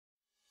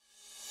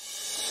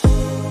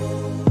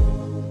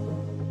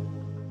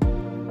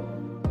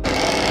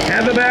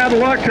Had the bad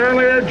luck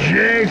earlier,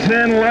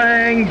 Jason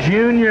Lang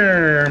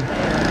Jr.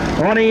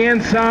 On the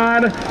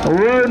inside,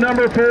 row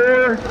number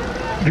 4,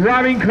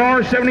 driving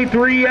car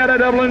 73 out of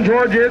Dublin,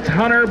 Georgia, it's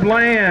Hunter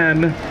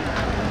Bland.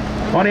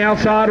 On the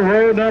outside,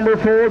 row number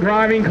 4,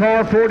 driving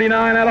car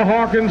 49 out of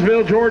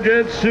Hawkinsville,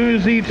 Georgia, it's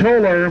Susie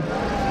Toller.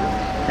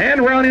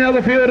 And rounding out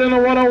the field in the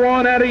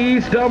 101 out of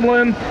East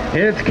Dublin,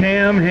 it's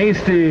Cam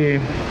Hasty.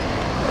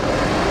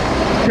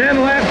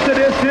 10 laps to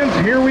distance,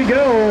 here we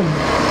go.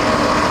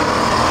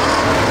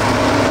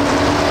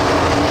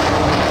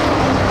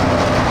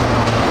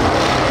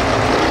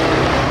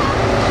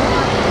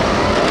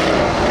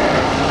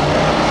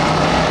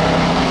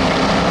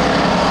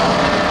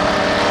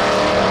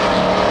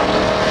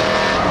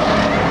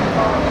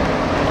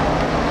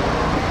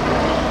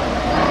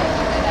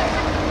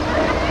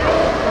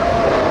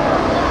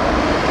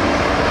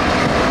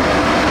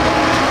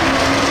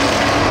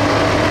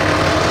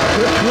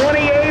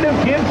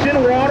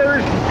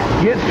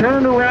 Gets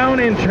turned around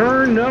in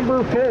turn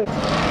number 4.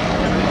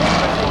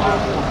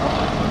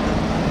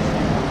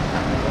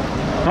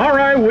 All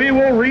right, we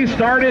will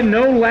restart it.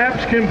 No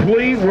laps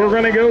complete. We're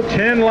going to go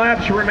 10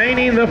 laps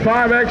remaining. The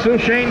 5X of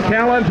Shane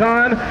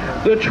Callentine,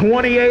 the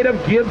 28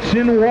 of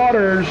Gibson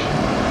Waters.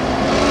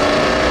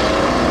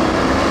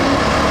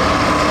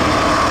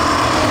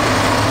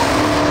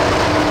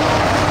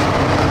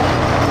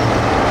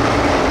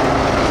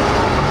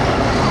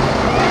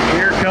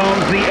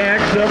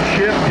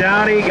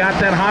 Got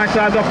that high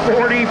side, the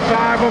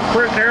 45 of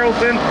Chris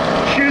Harrelson,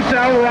 shoots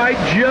out right,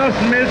 just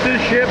misses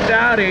Ship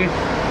Dowdy.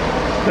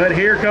 But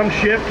here comes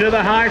Ship to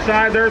the high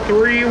side, they're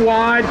 3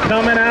 wide,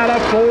 coming out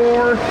of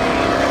 4.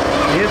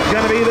 It's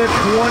going to be the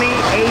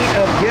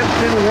 28 of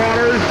Gibson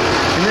Waters,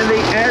 and then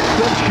the X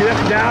of Ship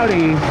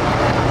Dowdy.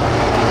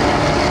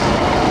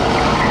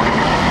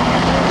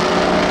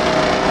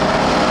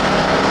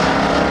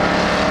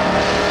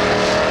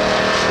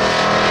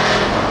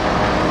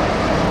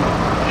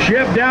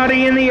 Ship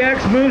Dowdy in the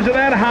X moves to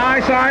that high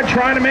side,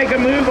 trying to make a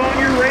move on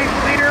your race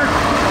leader.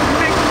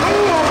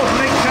 Almost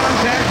make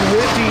contact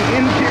with the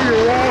interior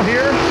wall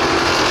here,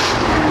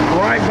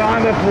 right by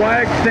the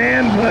flag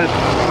stand, but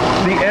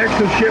the X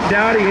of Ship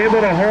Dowdy able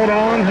to hold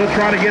on. He'll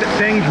try to get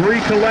things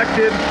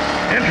recollected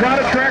and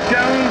try to track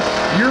down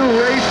your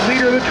race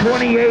leader, the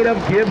 28 of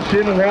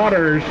Gibson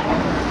Waters.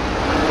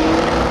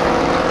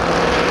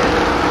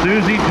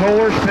 Susie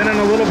Toller spinning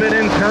a little bit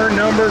in turn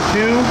number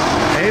 2,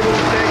 able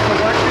to stay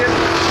collected.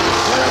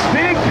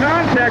 Big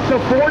contact, the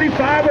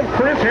 45 of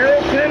Chris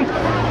Harrelson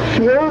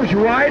swerves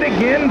right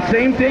again.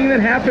 Same thing that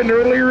happened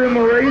earlier in the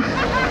race.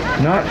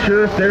 Not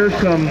sure if there's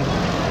some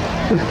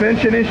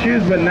suspension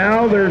issues, but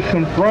now there's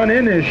some front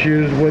end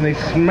issues when they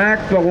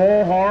smack the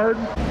wall hard.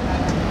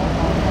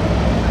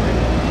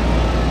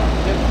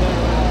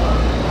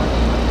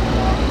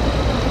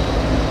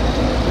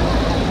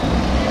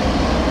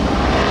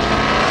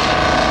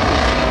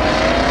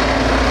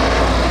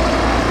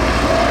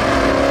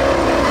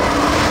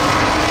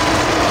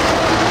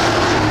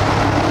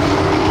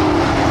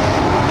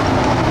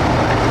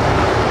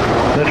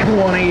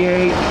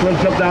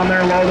 Slips up down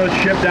there low, the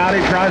Ship Dowdy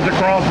tries to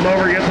cross him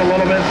over, gets a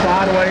little bit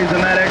sideways in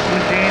that X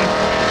machine.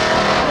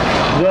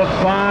 The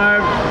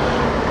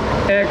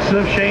 5X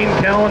of Shane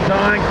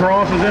Callentine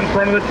crosses in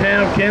front of the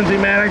 10 of Kenzie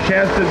Maddox. She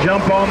has to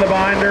jump on the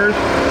binders.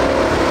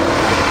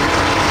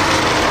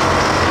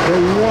 The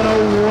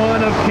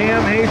 101 of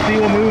Cam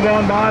Hasty will move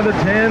on by the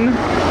 10.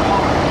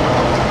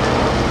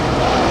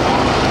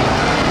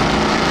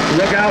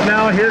 Look out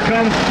now, here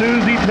comes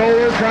Susie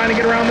Toller trying to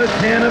get around the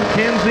 10 of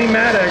Kenzie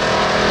Maddox.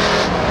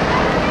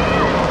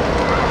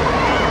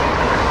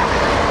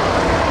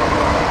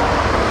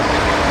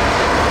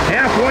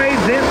 Halfway,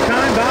 this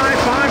time by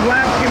 5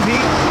 laps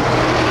compete.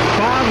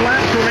 5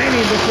 laps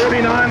remaining. The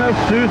 49 of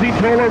Susie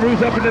Toller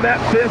moves up into that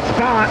 5th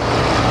spot.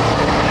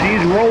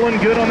 She's rolling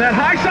good on that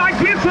high side.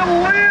 Gets a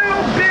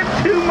little bit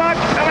too much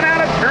coming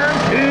out of turn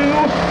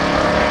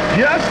 2.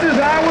 Just as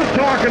I was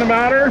talking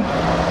about her.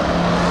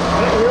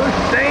 But we're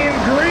staying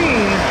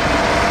green.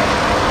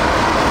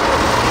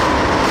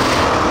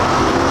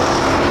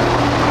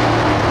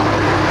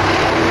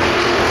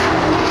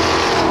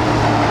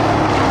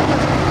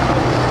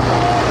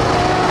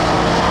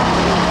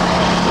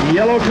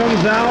 Yellow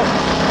comes out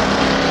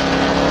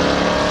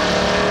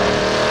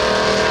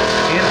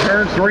in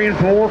turns 3 and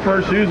 4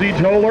 for Susie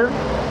Toller.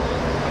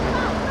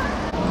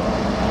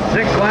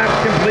 6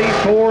 laps complete,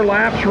 4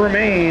 laps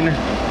remain.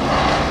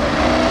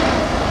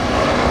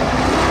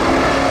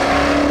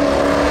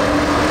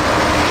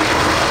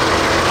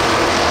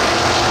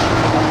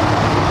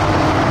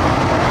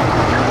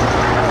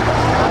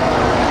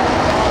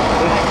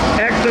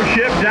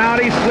 Ship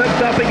Dowdy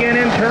slips up again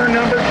in turn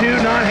number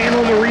 2, not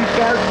handling the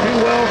restart too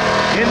well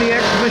in the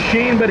X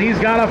machine, but he's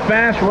got a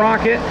fast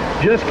rocket.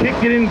 Just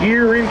kicked it in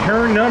gear in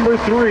turn number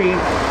 3.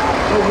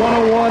 The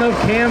 101 of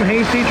Cam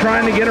Hasty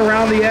trying to get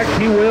around the X,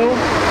 he will.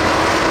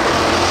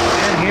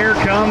 And here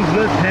comes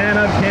the 10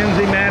 of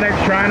Kenzie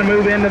Maddox trying to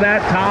move into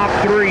that top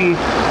 3.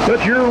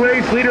 But your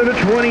race leader, the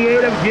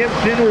 28 of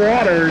Gibson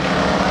Waters.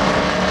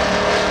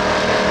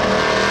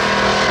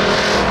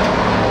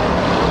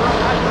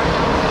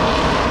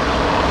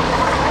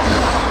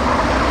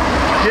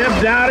 Chip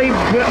Dowdy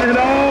putting it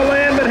all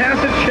in, but has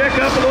to check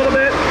up a little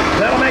bit.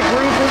 That'll make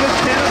room for the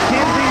 10 of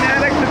Kinsey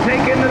Maddox to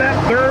take into that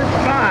third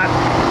spot.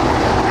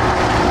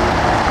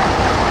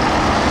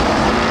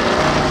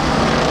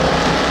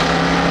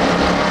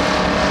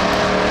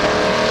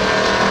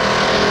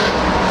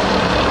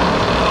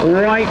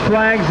 White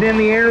flags in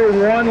the air,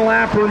 1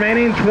 lap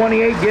remaining.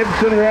 28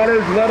 Gibson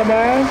Waters led them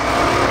all.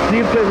 See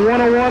if the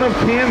 101 of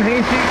Cam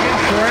Hasty can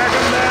track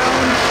them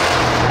down.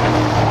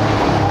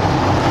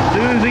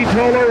 Susie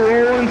Toller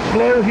rolling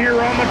slow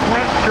here on the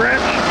front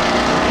stretch.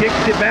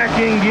 Kicks it back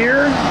in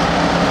gear.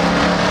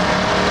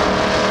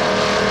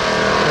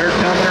 They're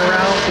coming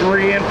around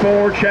 3 and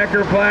 4.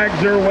 Checker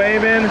flags are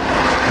waving.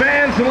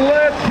 Fans,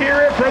 let's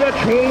hear it for the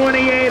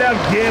 28 of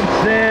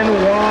Gibson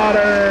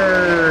Waters.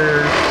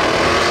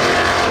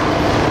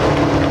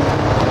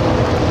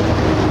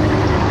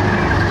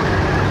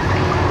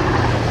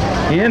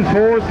 In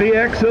fourth, the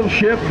X of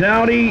Chip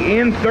Dowdy.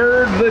 In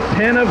third, the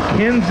 10 of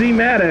Kinsey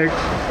Maddox.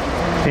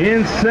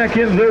 In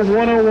second, the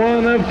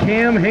 101 of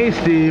Cam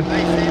Hasty.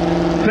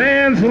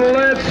 Fans,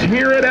 let's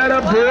hear it at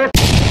a Brook.